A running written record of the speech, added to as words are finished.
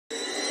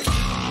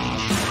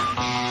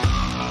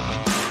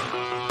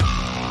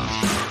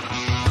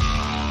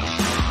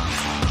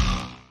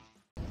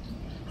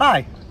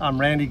Hi, I'm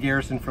Randy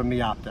Garrison from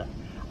Meopta.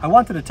 I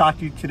wanted to talk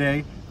to you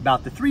today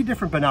about the 3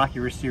 different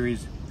binocular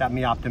series that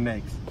Meopta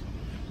makes.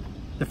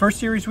 The first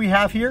series we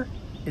have here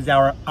is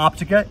our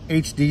Optika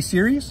HD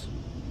series.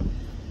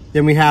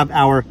 Then we have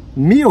our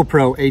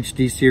MeoPro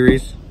HD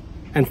series.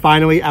 And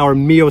finally, our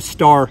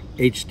MeoStar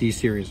HD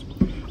series.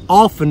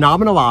 All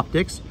phenomenal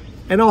optics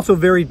and also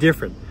very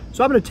different.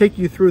 So I'm going to take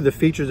you through the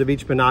features of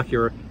each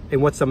binocular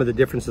and what some of the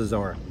differences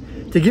are.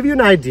 To give you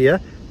an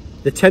idea,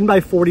 the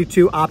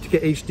 10x42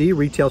 Optika HD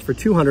retails for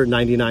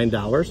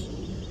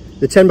 $299.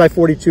 The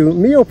 10x42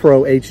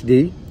 MeoPro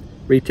HD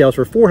retails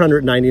for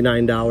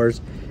 $499.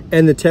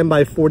 And the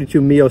 10x42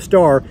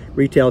 MeoStar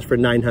retails for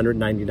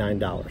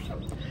 $999.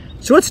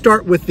 So let's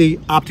start with the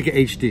Optika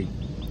HD.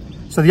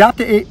 So the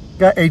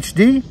Optika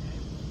HD,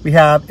 we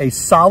have a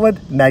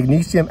solid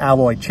magnesium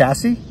alloy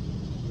chassis.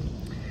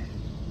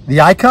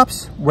 The eye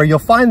cups, where you'll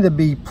find them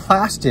be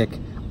plastic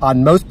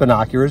on most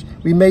binoculars,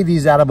 we made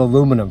these out of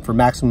aluminum for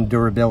maximum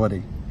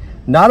durability.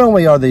 Not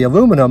only are they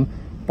aluminum,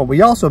 but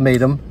we also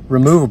made them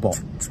removable.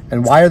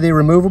 And why are they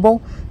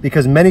removable?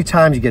 Because many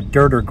times you get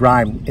dirt or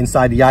grime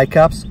inside the eye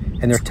cups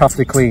and they're tough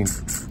to clean.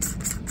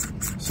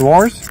 So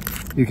ours,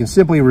 you can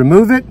simply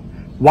remove it,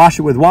 wash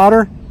it with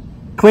water,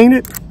 clean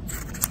it,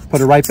 put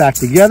it right back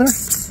together,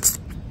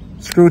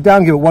 screw it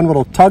down, give it one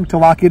little tug to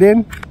lock it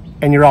in,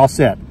 and you're all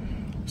set.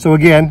 So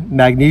again,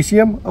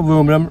 magnesium,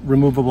 aluminum,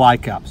 removable eye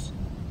cups.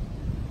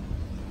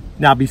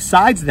 Now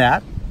besides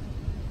that,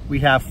 we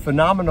have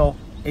phenomenal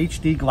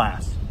HD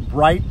glass,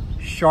 bright,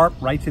 sharp,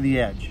 right to the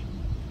edge.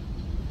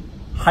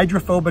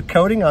 Hydrophobic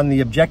coating on the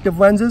objective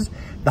lenses.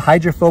 The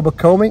hydrophobic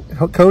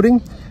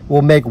coating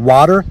will make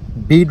water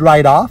bead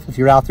right off if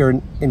you're out there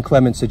in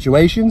inclement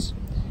situations,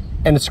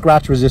 and a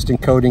scratch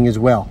resistant coating as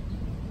well.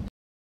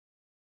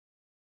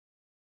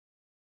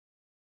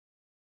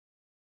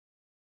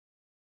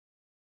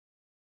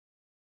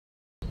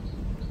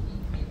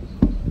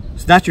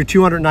 So that's your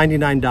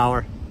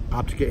 $299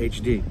 Optika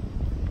HD.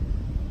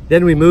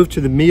 Then we move to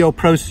the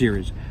MeoPro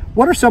series.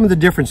 What are some of the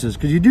differences?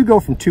 Because you do go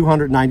from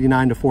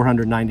 $299 to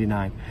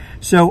 $499.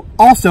 So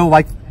also,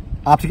 like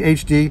Optika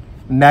HD,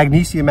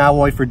 magnesium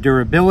alloy for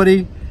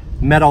durability,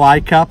 metal eye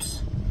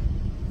cups.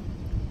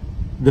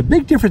 The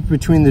big difference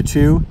between the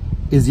two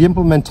is the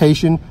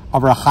implementation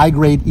of our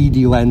high-grade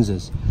ED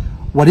lenses.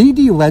 What ED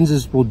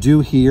lenses will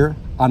do here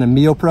on a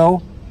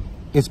MeoPro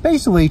is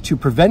basically to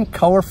prevent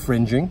color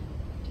fringing,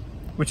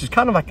 which is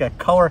kind of like a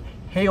color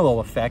halo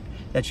effect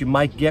that you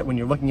might get when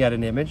you're looking at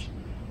an image,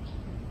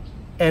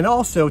 and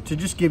also to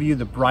just give you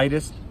the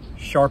brightest,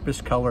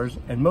 sharpest colors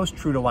and most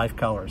true to life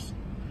colors.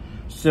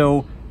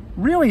 So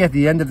really at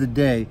the end of the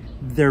day,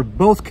 they're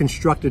both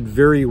constructed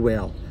very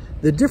well.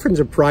 The difference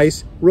in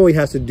price really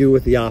has to do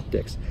with the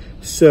optics.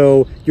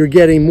 So you're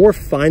getting more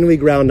finely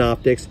ground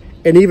optics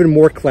and even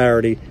more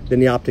clarity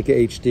than the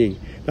Optika HD.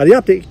 Now the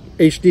Optika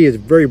HD is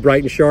very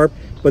bright and sharp,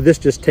 but this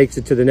just takes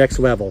it to the next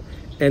level.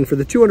 And for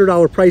the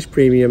 $200 price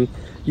premium,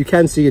 you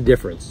can see a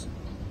difference.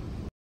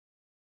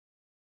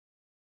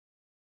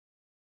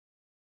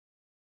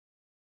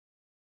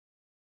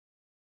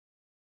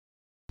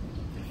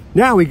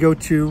 Now we go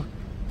to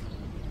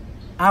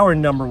our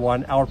number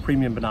one, our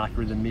premium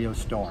binocular, the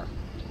MeoStar.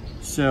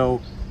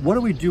 So what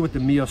do we do with the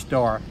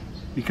MeoStar?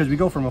 Because we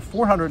go from a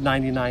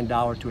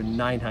 $499 to a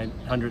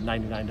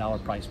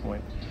 $999 price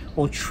point.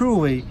 Well,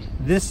 truly,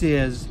 this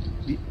is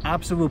the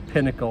absolute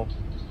pinnacle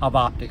of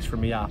optics for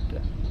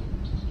Meopta.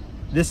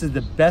 This is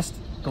the best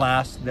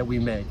glass that we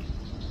make.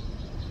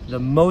 The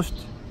most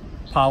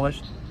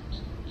polished,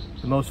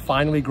 the most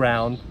finely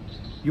ground.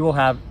 You will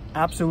have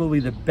absolutely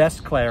the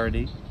best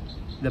clarity,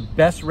 the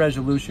best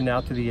resolution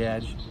out to the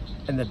edge,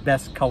 and the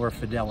best color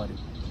fidelity.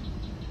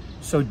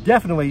 So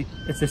definitely,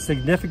 it's a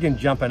significant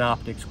jump in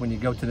optics when you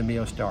go to the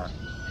MeoStar.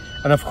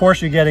 And of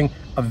course, you're getting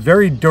a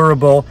very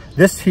durable,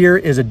 this here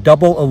is a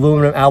double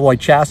aluminum alloy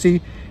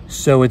chassis,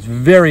 so it's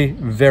very,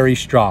 very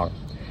strong.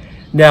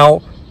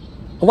 Now,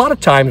 a lot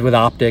of times with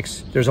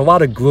optics, there's a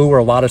lot of glue or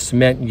a lot of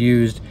cement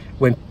used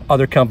when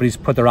other companies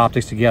put their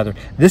optics together.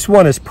 This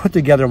one is put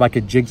together like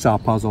a jigsaw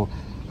puzzle.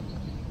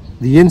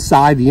 The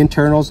inside, the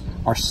internals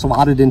are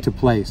slotted into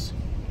place.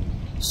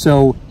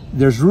 So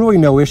there's really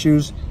no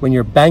issues when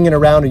you're banging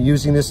around and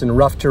using this in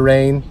rough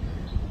terrain.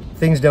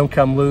 Things don't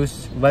come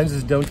loose,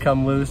 lenses don't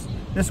come loose.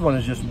 This one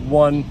is just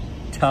one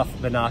tough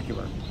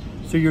binocular.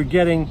 So you're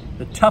getting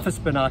the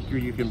toughest binocular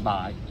you can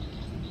buy.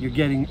 You're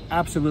getting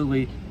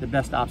absolutely the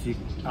best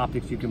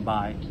optics you can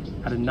buy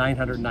at a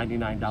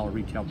 $999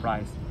 retail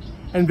price.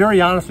 And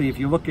very honestly, if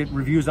you look at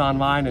reviews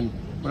online and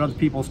what other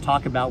people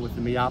talk about with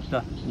the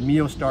Meopta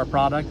MeoStar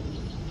product,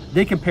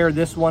 they compare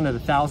this one at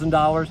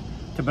 $1,000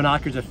 to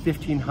binoculars at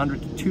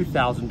 $1,500 to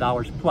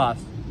 $2,000 plus,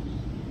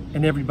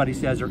 and everybody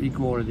says they're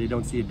equal or they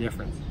don't see a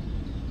difference.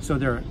 So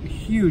they're a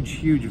huge,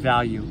 huge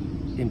value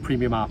in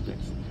premium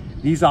optics.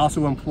 These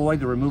also employ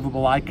the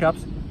removable eye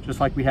cups, just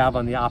like we have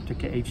on the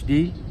Optika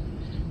HD.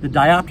 The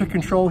diopter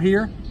control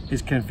here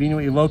is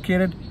conveniently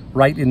located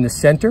right in the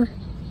center.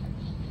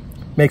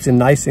 Makes it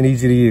nice and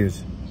easy to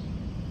use.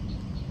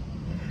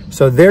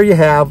 So there you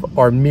have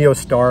our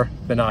MeoStar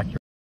binocular.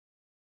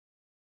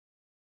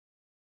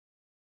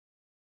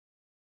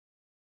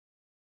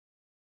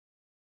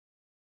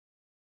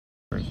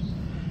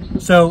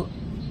 colors. So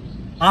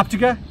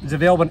Optika is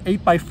available in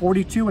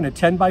 8x42 and a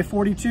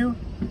 10x42.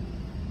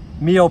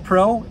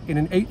 MeoPro in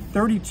an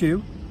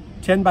 832,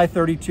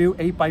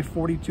 10x32,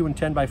 8x42, and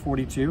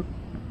 10x42.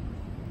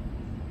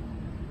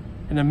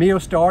 And a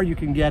MeoStar you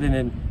can get in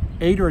an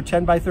 8 or a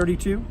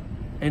 10x32,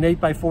 an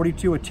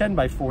 8x42, a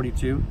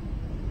 10x42,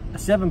 a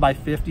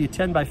 7x50, a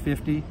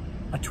 10x50,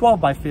 a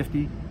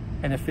 12x50,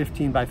 and a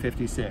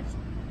 15x56.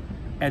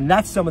 And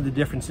that's some of the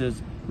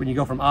differences when you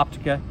go from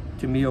Optika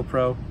to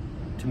MeoPro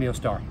to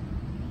MeoStar.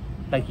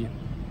 Thank you.